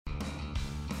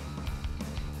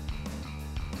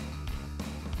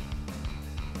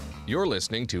You're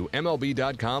listening to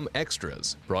MLB.com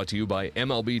Extras, brought to you by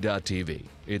MLB.tv.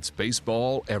 It's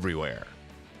baseball everywhere.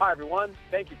 Hi, everyone.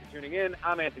 Thank you for tuning in.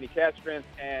 I'm Anthony Cashman,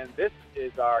 and this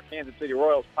is our Kansas City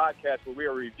Royals podcast where we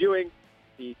are reviewing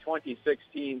the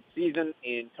 2016 season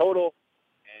in total.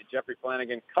 And Jeffrey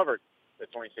Flanagan covered the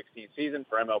 2016 season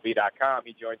for MLB.com.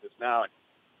 He joins us now. And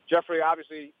Jeffrey,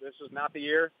 obviously, this was not the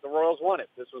year the Royals won it.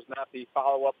 This was not the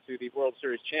follow-up to the World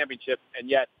Series championship, and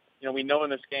yet, you know, we know in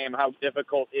this game how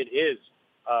difficult it is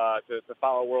to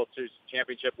follow a World Series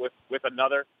championship with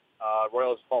another.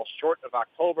 Royals fall short of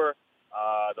October.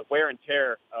 The wear and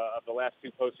tear of the last two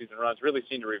postseason runs really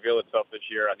seemed to reveal itself this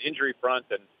year on the injury front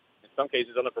and in some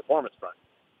cases on the performance front.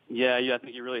 Yeah, I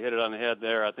think you really hit it on the head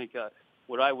there. I think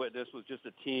what I witnessed was just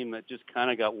a team that just kind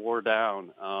of got wore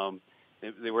down.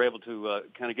 They were able to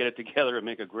kind of get it together and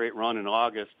make a great run in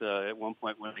August, at one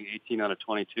point winning 18 out of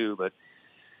 22, but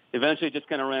eventually just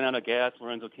kind of ran out of gas.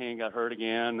 Lorenzo Cain got hurt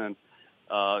again, and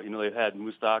they've had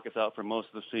Moustakas out for most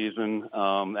of the season.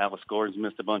 Alex Gordon's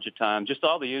missed a bunch of time. Just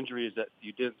all the injuries that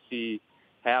you didn't see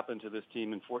happen to this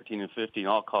team in 14 and 15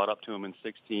 all caught up to them in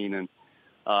 16. And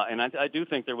I do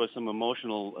think there was some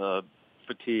emotional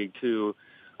fatigue too,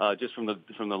 just from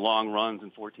the long runs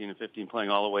in 14 and 15, playing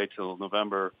all the way till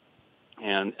November.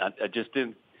 And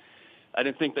I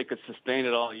didn't think they could sustain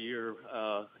it all year,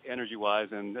 energy-wise.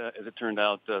 And as it turned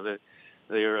out,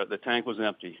 the tank was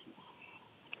empty.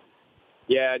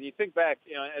 Yeah, and you think back,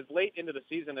 as late into the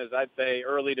season as I'd say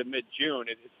early to mid-June,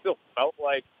 it still felt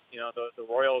like, the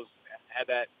Royals had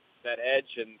that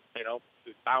edge and,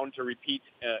 bound to repeat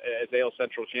as AL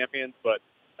Central champions. But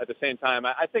at the same time,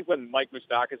 I think when Mike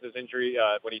Moustakas' injury,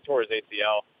 when he tore his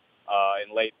ACL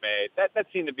in late May, that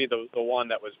seemed to be the one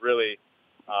that was really,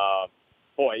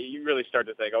 you really start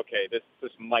to think, okay,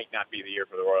 this might not be the year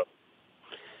for the Royals.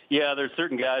 Yeah, there's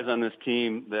certain guys on this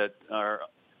team that are,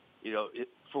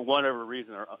 for whatever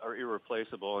reason, are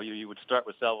irreplaceable. You would start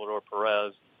with Salvador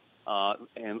Perez,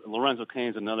 and Lorenzo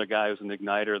Cain's another guy who's an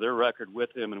igniter. Their record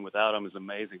with him and without him is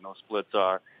amazing, those splits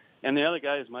are. And the other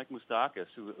guy is Mike Moustakas,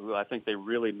 who I think they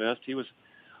really missed. He was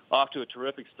off to a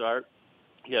terrific start.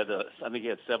 I think he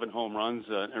had 7 home runs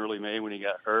in early May when he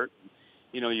got hurt.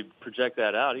 You project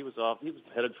that out, he was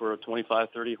headed for a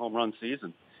 25-30 home run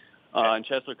season. And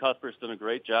Cheslor Cuthbert's done a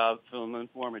great job filling in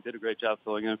for him. He did a great job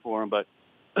filling in for him, but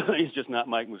he's just not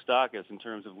Mike Moustakas in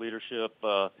terms of leadership,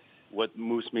 what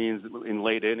Moose means in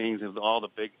late innings, and all the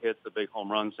big hits, the big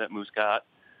home runs that Moose got.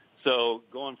 So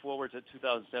going forward to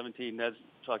 2017, Ned's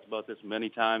talked about this many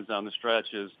times down the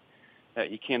stretch, is that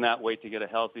he cannot wait to get a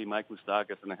healthy Mike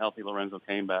Moustakas and a healthy Lorenzo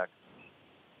Cain back.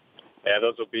 Yeah,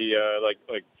 those will be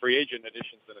like free agent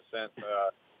additions in a sense.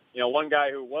 One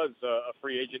guy who was a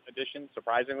free agent addition,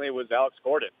 surprisingly, was Alex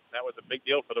Gordon. That was a big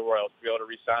deal for the Royals to be able to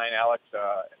re-sign Alex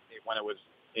when it was.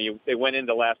 They went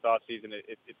into last offseason.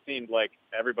 It seemed like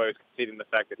everybody was conceding the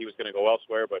fact that he was going to go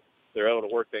elsewhere, but they were able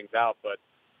to work things out. But,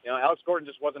 Alex Gordon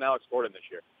just wasn't Alex Gordon this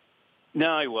year.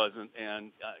 No, he wasn't.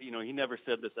 And, he never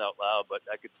said this out loud, but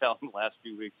I could tell in the last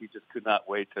few weeks he just could not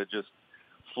wait to just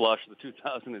flush the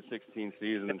 2016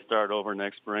 season and start over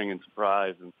next spring and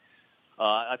surprise. And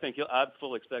I think I'd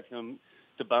fully expect him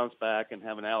to bounce back and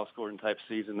have an Alex Gordon-type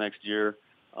season next year.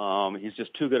 He's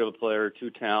just too good of a player,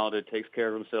 too talented, takes care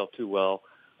of himself too well.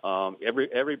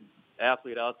 Every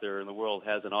athlete out there in the world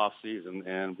has an off season,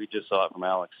 and we just saw it from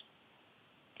Alex.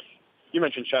 You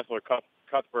mentioned Cheslor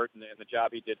Cuthbert and the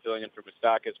job he did filling in for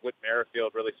Moustakas. Whit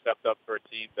Merrifield really stepped up for a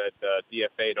team that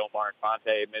DFA'd Omar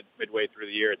Infante midway through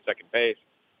the year at second base.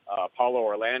 Paulo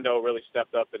Orlando really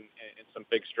stepped up in some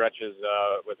big stretches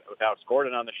with Alex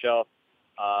Gordon on the shelf.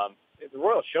 The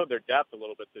Royals showed their depth a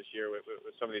little bit this year with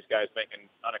some of these guys making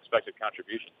unexpected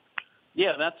contributions.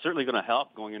 Yeah, that's certainly going to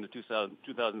help going into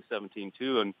 2017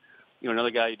 too. And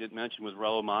another guy you didn't mention was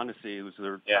Raul Mondesi, who's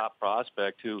their top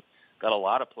prospect, who got a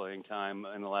lot of playing time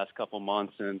in the last couple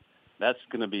months, and that's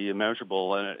going to be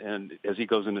immeasurable. And as he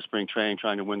goes into spring training,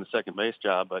 trying to win the second base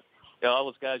job, but all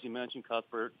those guys you mentioned,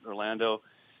 Cuthbert, Orlando,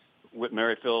 Whit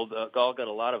Merrifield, all got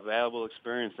a lot of valuable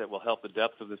experience that will help the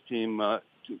depth of this team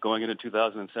going into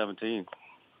 2017.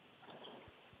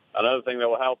 Another thing that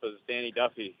will help is Danny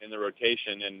Duffy in the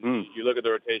rotation. And you look at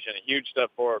the rotation, a huge step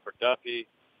forward for Duffy.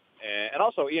 And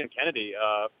also Ian Kennedy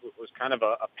was kind of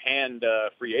a panned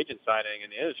free agent signing in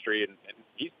the industry, and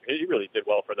he really did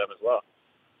well for them as well.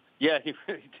 Yeah, he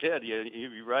really did. Yeah,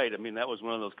 you're right. I mean, that was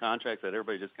one of those contracts that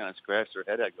everybody just kind of scratched their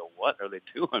head at, go, what are they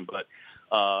doing? But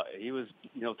he was,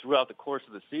 throughout the course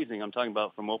of the season, I'm talking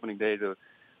about from opening day to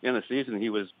the end of the season, he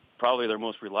was probably their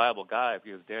most reliable guy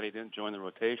because Danny didn't join the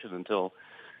rotation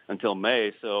until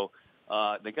May. So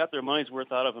they got their money's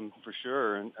worth out of him for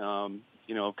sure. And,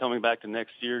 coming back to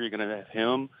next year, you're going to have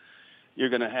him, you're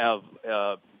going to have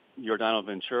Yordano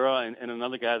Ventura, and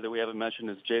another guy that we haven't mentioned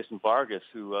is Jason Vargas,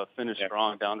 who finished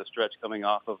strong down the stretch coming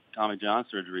off of Tommy John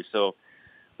surgery. So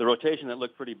the rotation that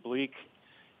looked pretty bleak,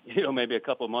 maybe a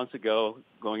couple of months ago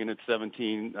going into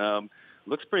 17,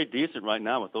 looks pretty decent right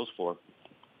now with those four.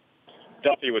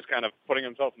 Duffy was kind of putting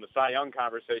himself in the Cy Young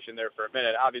conversation there for a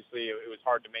minute. Obviously, it was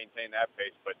hard to maintain that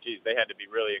pace, but, geez, they had to be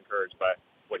really encouraged by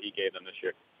what he gave them this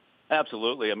year.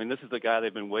 Absolutely. I mean, this is the guy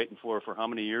they've been waiting for how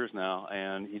many years now,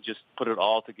 and he just put it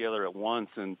all together at once.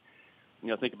 And,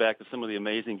 think back to some of the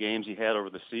amazing games he had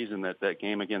over the season, that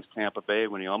game against Tampa Bay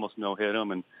when he almost no-hit them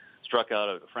and struck out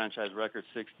a franchise record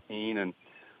 16. And,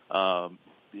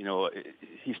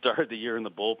 he started the year in the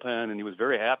bullpen, and he was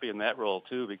very happy in that role,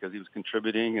 too, because he was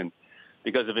contributing, and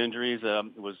because of injuries,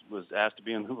 was asked to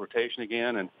be in the rotation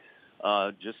again, and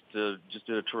just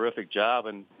did a terrific job,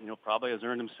 and probably has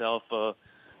earned himself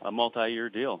a multi-year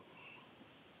deal.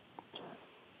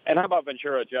 And how about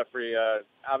Ventura, Jeffrey?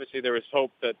 Obviously, there was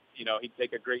hope that he'd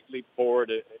take a great leap forward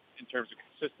in terms of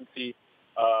consistency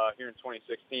here in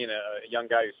 2016. A young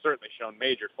guy who's certainly shown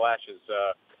major flashes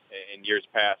in years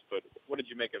past. But what did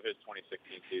you make of his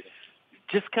 2016 season?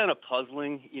 Just kind of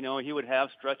puzzling. He would have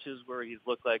stretches where he's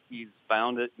looked like he's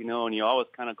found it, and you always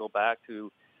kind of go back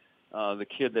to the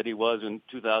kid that he was in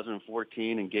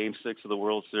 2014 in Game 6 of the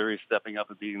World Series, stepping up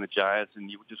and beating the Giants,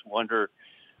 and you would just wonder,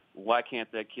 why can't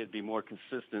that kid be more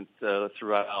consistent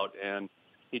throughout? And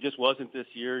he just wasn't this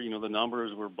year. The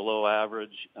numbers were below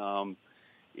average.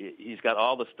 He's got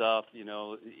all the stuff.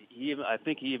 I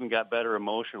think he even got better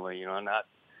emotionally, not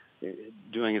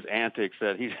doing his antics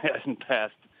that he had in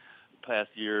past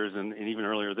years and even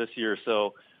earlier this year.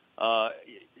 So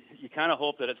you kind of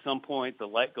hope that at some point the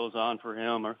light goes on for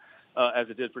him, or as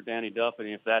it did for Danny Duff. And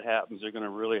if that happens, they're going to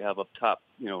really have a top,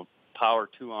 power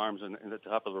two arms in the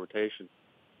top of the rotation.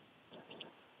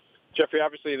 Jeffrey,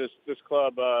 obviously this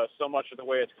club, so much of the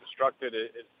way it's constructed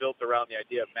is built around the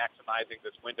idea of maximizing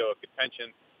this window of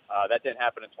contention. That didn't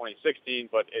happen in 2016,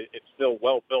 but it's still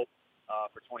well built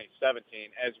for 2017.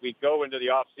 As we go into the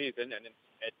off season, and it's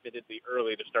admittedly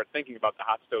early to start thinking about the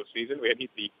hot stove season, we need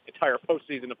the entire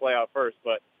postseason to play out first.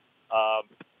 But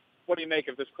what do you make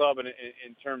of this club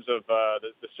in terms of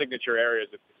the signature areas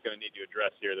that it's going to need to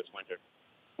address here this winter?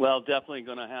 Well, definitely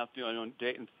going to have to. I know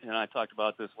Dayton and I talked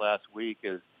about this last week.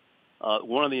 Is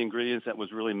one of the ingredients that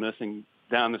was really missing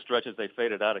down the stretch as they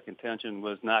faded out of contention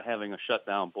was not having a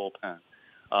shutdown bullpen.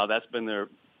 That's been their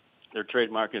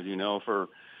trademark, as you know, for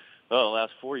the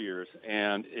last 4 years,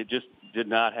 and it just did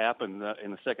not happen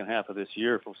in the second half of this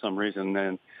year for some reason.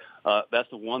 And that's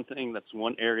the one thing, that's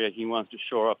one area he wants to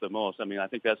shore up the most. I mean, I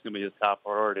think that's going to be his top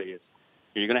priority.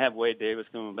 You're going to have Wade Davis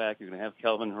coming back. You're going to have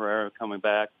Kelvin Herrera coming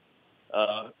back.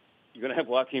 You're going to have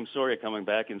Joakim Soria coming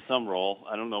back in some role.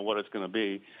 I don't know what it's going to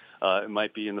be. It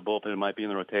might be in the bullpen. It might be in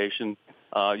the rotation.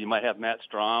 You might have Matt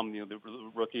Strom, the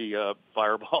rookie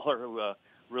fireballer who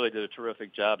really did a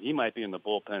terrific job. He might be in the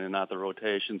bullpen and not the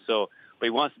rotation. So, but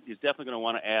he's definitely going to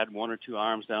want to add one or two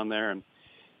arms down there and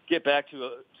get back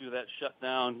to that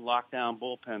shutdown, lockdown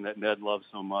bullpen that Ned loves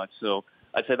so much. So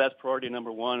I'd say that's priority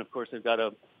number one. Of course, they've got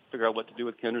to figure out what to do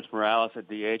with Kendrys Morales at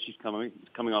DH. He's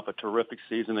coming off a terrific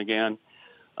season again.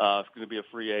 It's going to be a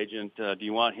free agent. Do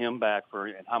you want him back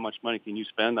and how much money can you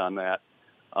spend on that?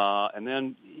 And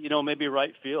then, maybe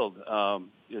right field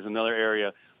is another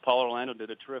area. Paul Orlando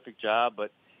did a terrific job,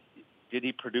 but did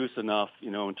he produce enough,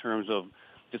 in terms of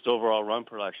just overall run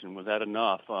production? Was that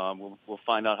enough? We'll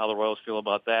find out how the Royals feel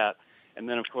about that. And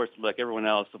then, of course, like everyone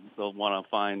else, they'll want to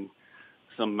find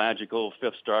some magical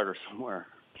fifth starter somewhere.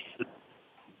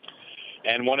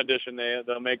 And one addition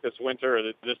they'll make this winter, or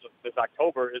this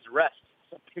October, is rest,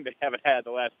 something they haven't had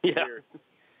the last 2 years.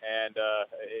 And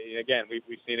again,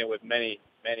 we've seen it with many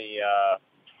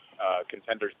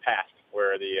contenders past,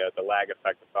 where the lag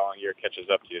effect the following year catches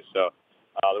up to you. So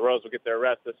the Royals will get their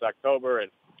rest this October,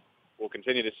 and we'll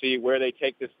continue to see where they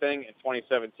take this thing in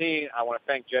 2017. I want to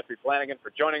thank Jeffrey Flanagan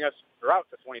for joining us throughout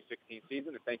the 2016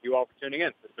 season, and thank you all for tuning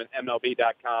in. This has been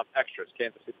MLB.com Extras,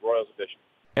 Kansas City Royals edition.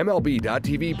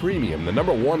 MLB.tv Premium, the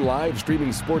 #1 live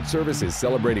streaming sports service, is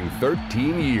celebrating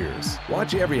 13 years.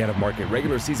 Watch every out-of-market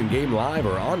regular season game live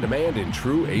or on demand in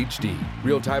true HD.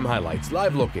 Real-time highlights,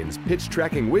 live look-ins, pitch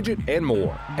tracking widget, and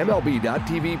more.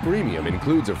 MLB.tv Premium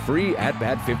includes a free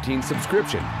At-Bat 15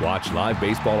 subscription. Watch live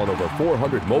baseball on over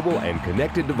 400 mobile and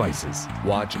connected devices.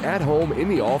 Watch at home, in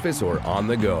the office, or on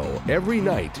the go, every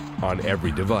night, on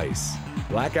every device.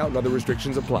 Blackout and other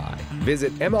restrictions apply.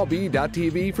 Visit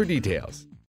MLB.tv for details.